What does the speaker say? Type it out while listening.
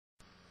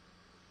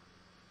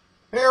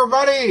Hey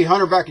everybody,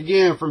 Hunter back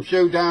again from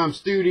Showtime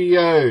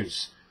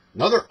Studios.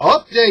 Another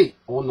update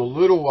on the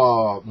little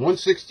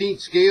 1/16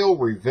 scale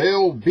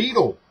Revell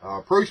Beetle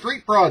Pro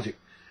Street project.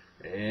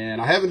 And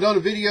I haven't done a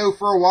video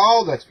for a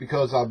while. That's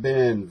because I've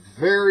been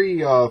very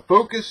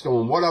focused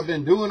on what I've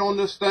been doing on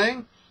this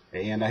thing.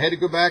 And I had to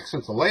go back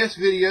since the last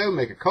video,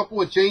 make a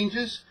couple of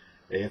changes.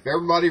 If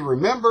everybody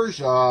remembers,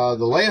 the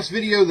last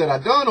video that I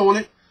done on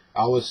it,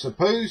 I was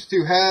supposed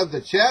to have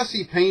the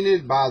chassis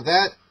painted by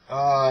that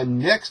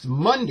next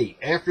Monday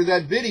after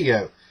that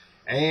video,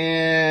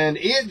 and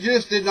it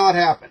just did not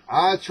happen.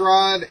 I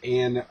tried,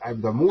 and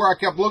the more I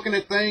kept looking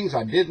at things,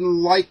 I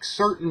didn't like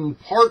certain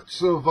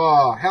parts of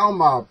how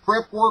my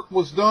prep work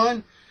was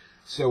done.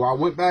 So I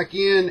went back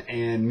in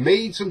and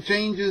made some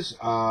changes,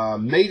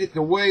 made it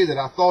the way that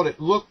I thought it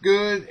looked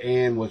good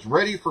and was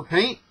ready for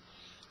paint.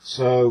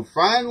 So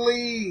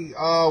finally,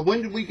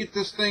 when did we get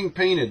this thing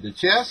painted? The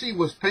chassis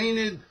was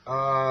painted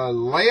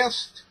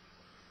last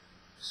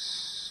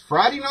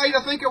Friday night,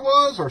 I think it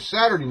was, or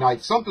Saturday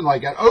night, something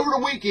like that. Over the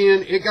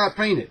weekend, it got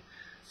painted.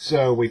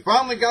 So we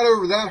finally got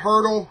over that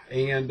hurdle,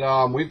 and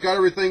we've got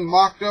everything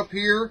mocked up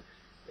here.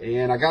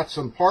 And I got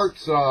some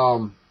parts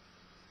almost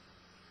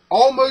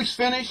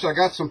finished. I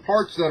got some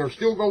parts that are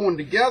still going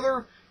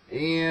together,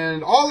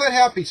 and all that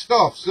happy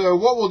stuff. So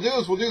what we'll do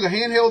is we'll do the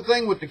handheld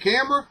thing with the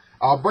camera.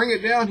 I'll bring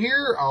it down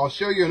here. I'll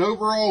show you an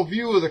overall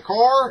view of the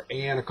car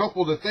and a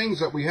couple of the things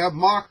that we have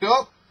mocked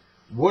up,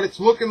 what it's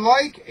looking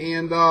like,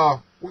 and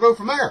we'll go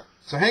from there.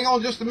 So hang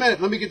on just a minute.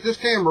 Let me get this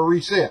camera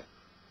reset.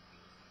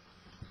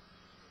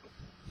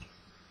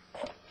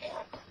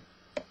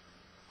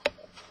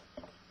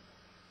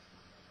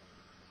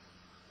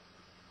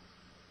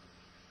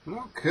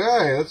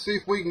 Okay, let's see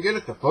if we can get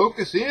it to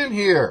focus in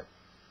here.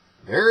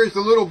 There's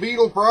the little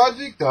Beetle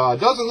project.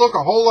 Doesn't look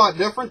a whole lot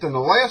different than the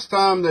last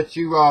time that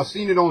you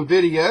seen it on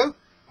video,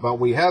 but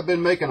we have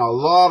been making a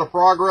lot of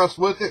progress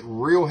with it.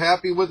 Real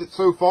happy with it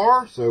so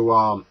far.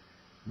 So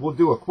we'll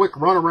do a quick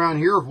run around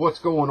here of what's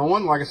going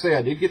on. Like I say,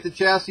 I did get the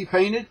chassis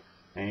painted,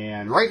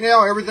 and right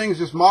now everything's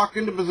just mocked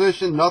into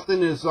position.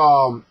 Nothing is,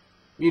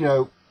 you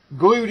know,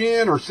 glued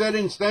in or set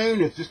in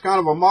stone. It's just kind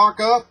of a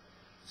mock-up.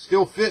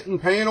 Still fitting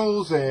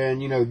panels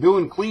and, you know,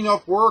 doing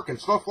cleanup work and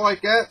stuff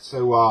like that.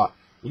 So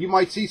you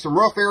might see some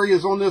rough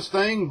areas on this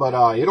thing, but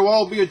it'll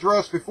all be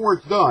addressed before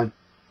it's done.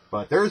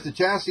 But there's the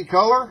chassis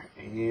color,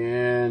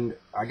 and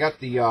I got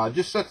the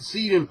just set the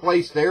seat in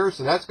place there.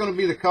 So that's going to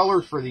be the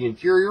colors for the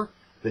interior.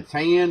 The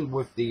tan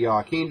with the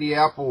candy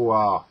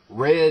apple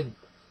red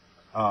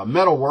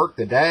metalwork.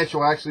 The dash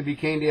will actually be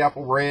candy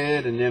apple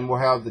red, and then we'll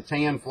have the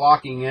tan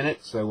flocking in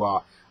it. So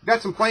I've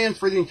got some plans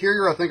for the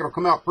interior. I think it'll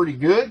come out pretty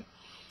good.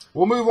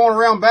 We'll move on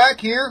around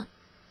back here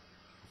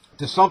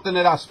to something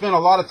that I spent a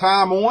lot of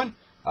time on.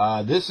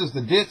 This is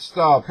the ditched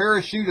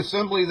parachute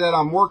assembly that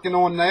I'm working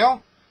on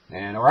now.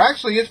 Or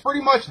actually, it's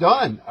pretty much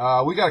done.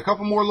 We got a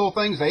couple more little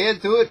things to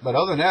add to it, but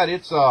other than that,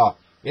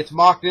 it's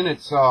mocked in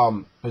its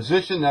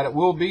position that it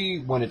will be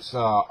when it's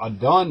a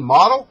done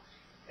model.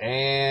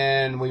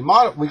 And we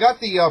got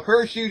the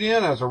parachute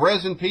in as a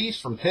resin piece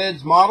from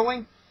Ted's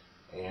Modeling,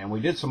 and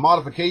we did some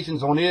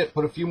modifications on it,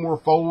 put a few more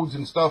folds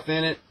and stuff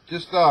in it,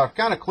 just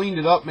kind of cleaned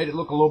it up, made it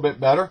look a little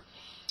bit better.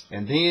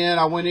 And then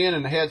I went in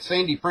and had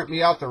Sandy print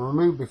me out the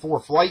remove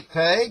before flight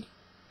tag,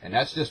 and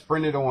that's just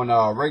printed on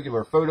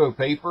regular photo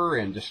paper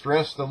and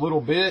distressed a little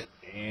bit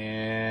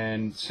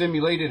and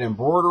simulated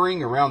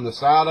embroidering around the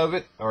side of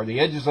it, or the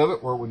edges of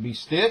it, where it would be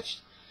stitched.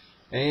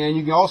 And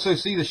you can also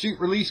see the chute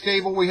release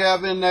cable we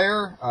have in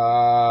there.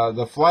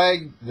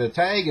 The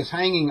tag is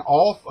hanging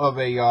off of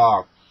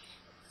a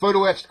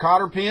photo etched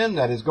cotter pin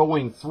that is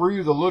going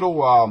through the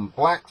little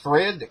black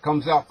thread that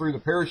comes out through the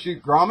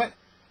parachute grommet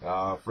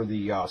for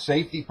the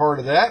safety part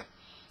of that.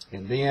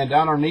 And then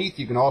down underneath,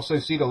 you can also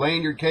see the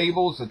lanyard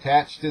cables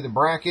attached to the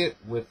bracket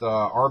with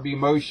RB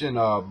Motion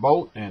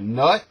bolt and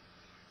nut.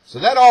 So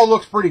that all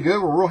looks pretty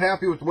good. We're real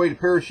happy with the way the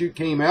parachute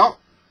came out.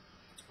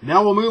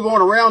 Now we'll move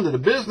on around to the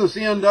business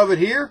end of it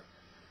here.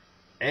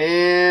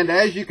 And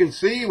as you can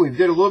see, we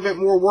did a little bit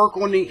more work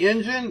on the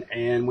engine,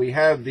 and we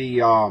have the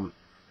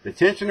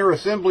tensioner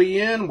assembly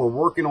in. We're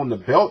working on the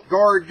belt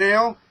guard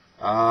now.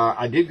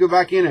 I did go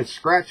back in and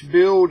scratch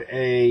build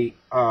a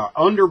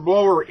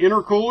underblower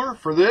intercooler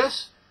for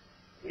this.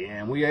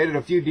 And we added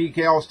a few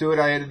decals to it.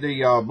 I added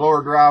the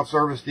blower drive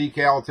service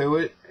decal to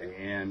it,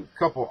 and a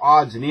couple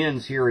odds and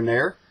ends here and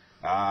there.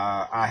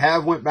 I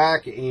have went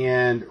back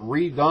and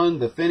redone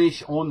the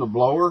finish on the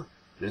blower.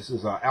 This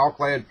is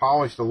Alclad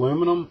polished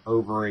aluminum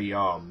over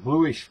a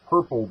bluish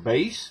purple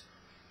base.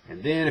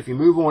 And then if you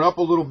move on up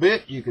a little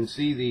bit, you can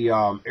see the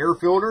air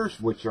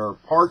filters, which are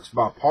parts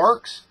by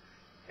Parks.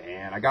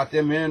 And I got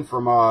them in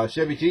from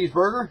Chevy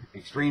Cheeseburger,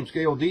 Extreme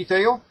Scale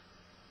Detail.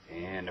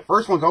 And the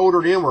first ones I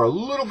ordered in were a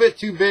little bit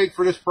too big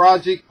for this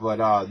project,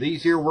 but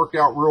these here worked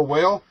out real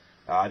well.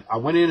 I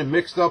went in and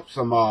mixed up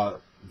some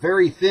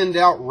very thinned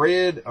out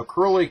red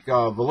acrylic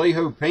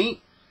Vallejo paint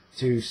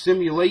to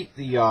simulate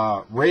the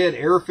red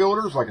air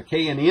filters like a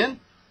K&N.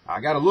 I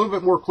got a little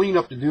bit more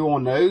cleanup to do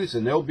on those,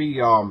 and they'll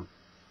be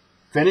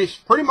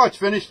finished, pretty much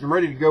finished and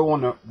ready to go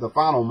on the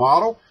final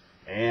model.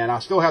 And I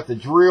still have to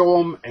drill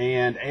them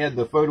and add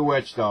the photo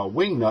etched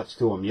wing nuts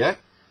to them yet.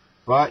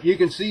 But you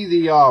can see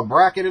the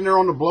bracket in there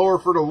on the blower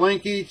for the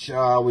linkage.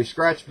 We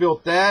scratch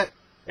built that.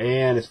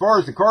 And as far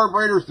as the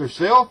carburetors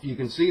themselves, you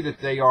can see that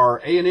they are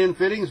A&N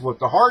fittings with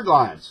the hard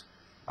lines.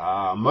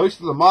 Most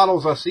of the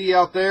models I see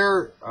out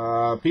there,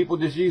 people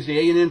just use the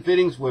A&N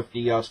fittings with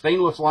the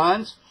stainless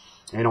lines.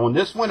 And on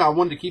this one, I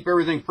wanted to keep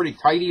everything pretty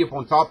tidy up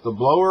on top of the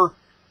blower,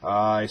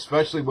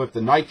 especially with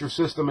the nitrous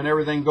system and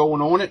everything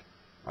going on it,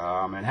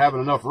 and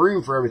having enough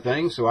room for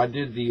everything. So I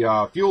did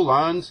the fuel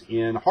lines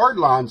in hard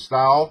line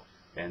style,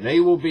 and they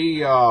will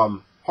be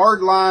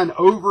hard line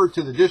over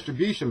to the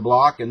distribution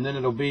block, and then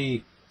it'll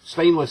be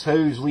stainless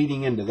hose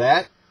leading into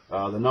that,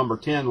 the number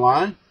 10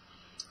 line.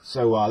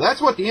 So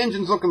that's what the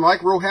engine's looking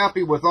like. Real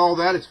happy with all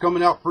that. It's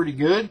coming out pretty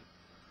good.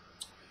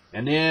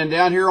 And then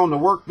down here on the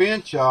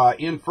workbench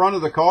in front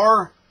of the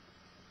car,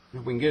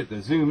 if we can get it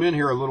to zoom in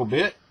here a little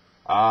bit,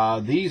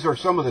 these are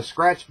some of the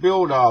scratch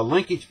build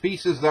linkage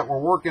pieces that we're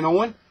working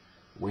on.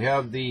 We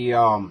have the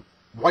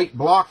white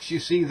blocks you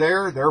see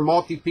there. They're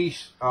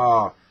multi-piece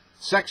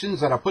sections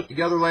that I put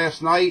together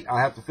last night.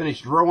 I have to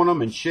finish drilling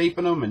them and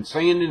shaping them and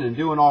sanding and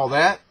doing all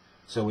that.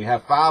 So we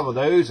have 5 of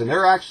those, and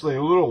they're actually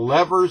little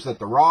levers that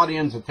the rod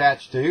end's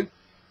attached to.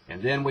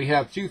 And then we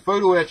have 2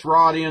 photo etch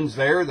rod ends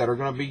there that are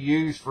going to be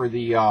used for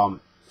the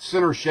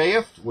center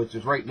shaft, which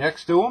is right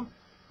next to them.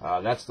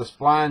 That's the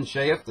spline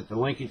shaft that the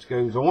linkage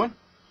goes on.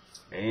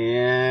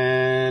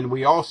 And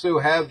we also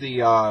have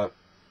the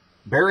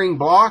bearing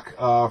block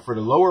for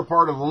the lower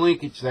part of the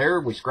linkage there.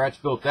 We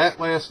scratch built that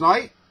last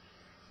night.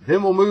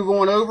 Then we'll move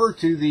on over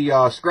to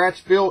the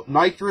scratch built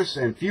nitrous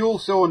and fuel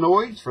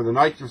solenoids for the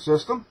nitrous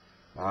system.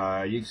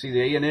 You can see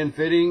the A&N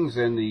fittings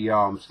and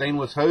the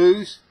stainless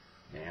hose.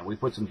 And we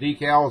put some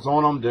decals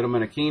on them, did them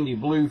in a candy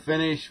blue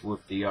finish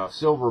with the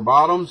silver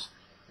bottoms.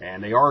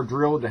 And they are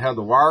drilled to have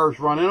the wires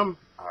run in them.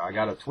 I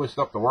got to twist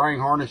up the wiring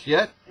harness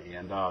yet.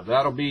 And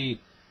that'll be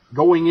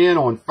going in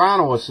on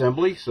final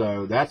assembly.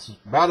 So that's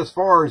about as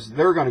far as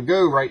they're going to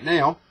go right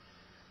now.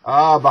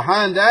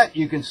 Behind that,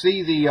 you can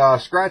see the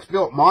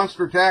scratch-built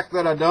monster tack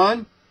that I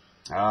done.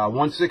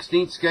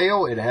 1/16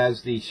 scale. It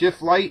has the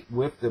shift light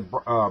with the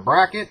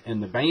bracket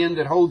and the band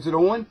that holds it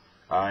on.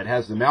 It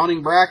has the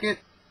mounting bracket.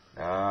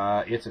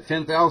 It's a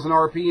 10,000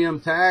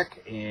 RPM tack,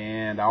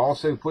 and I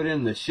also put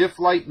in the shift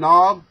light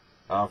knob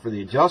for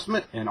the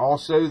adjustment, and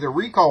also the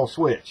recall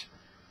switch.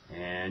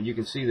 And you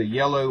can see the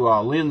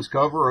yellow lens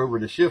cover over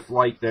the shift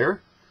light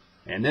there.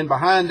 And then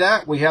behind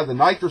that, we have the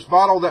nitrous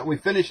bottle that we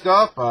finished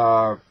up.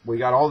 We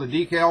got all the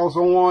decals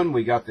on.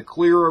 We got the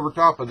clear over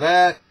top of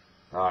that.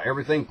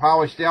 Everything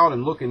polished out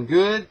and looking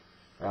good.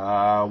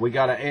 We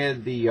got to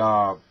add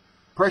the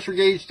pressure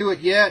gauge to it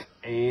yet,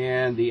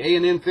 and the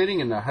A&N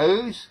fitting and the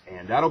hose,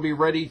 and that'll be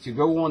ready to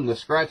go on the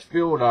scratch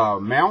build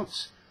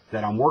mounts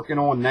that I'm working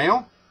on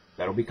now.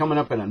 That'll be coming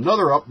up in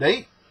another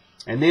update.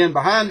 And then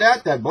behind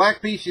that, that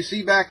black piece you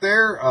see back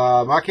there,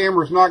 my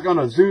camera's not going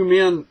to zoom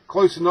in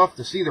close enough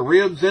to see the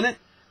ribs in it,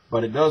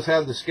 but it does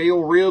have the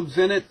scale ribs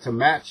in it to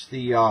match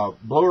the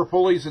blower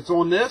pulleys that's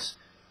on this,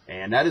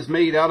 and that is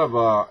made out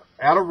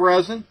of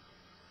resin.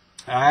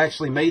 I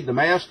actually made the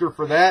master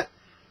for that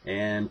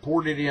and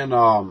poured it in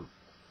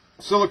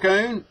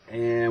silicone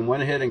and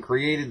went ahead and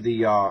created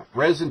the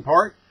resin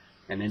part,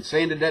 and then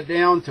sanded that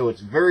down till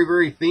it's very,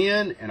 very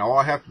thin, and all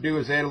I have to do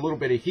is add a little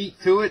bit of heat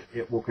to it.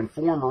 It will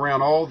conform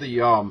around all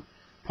the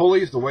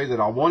pulleys the way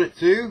that I want it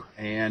to,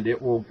 and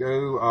it will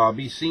go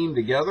be seamed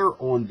together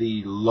on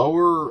the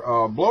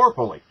lower blower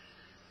pulley.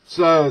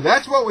 So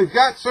that's what we've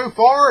got so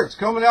far. It's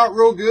coming out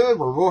real good.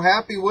 We're real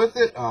happy with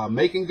it,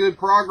 making good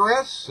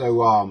progress.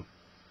 So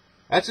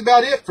that's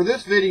about it for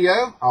this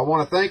video. I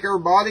want to thank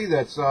everybody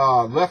that's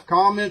left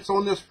comments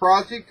on this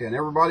project and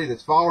everybody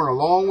that's following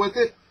along with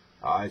it.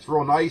 It's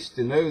real nice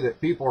to know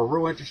that people are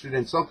real interested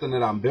in something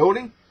that I'm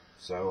building.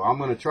 So I'm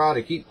going to try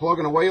to keep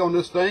plugging away on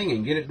this thing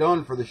and get it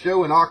done for the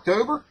show in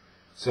October.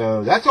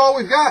 So that's all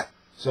we've got.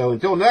 So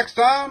until next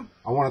time,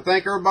 I want to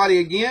thank everybody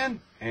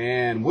again,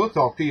 and we'll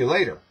talk to you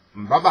later.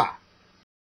 Bye-bye.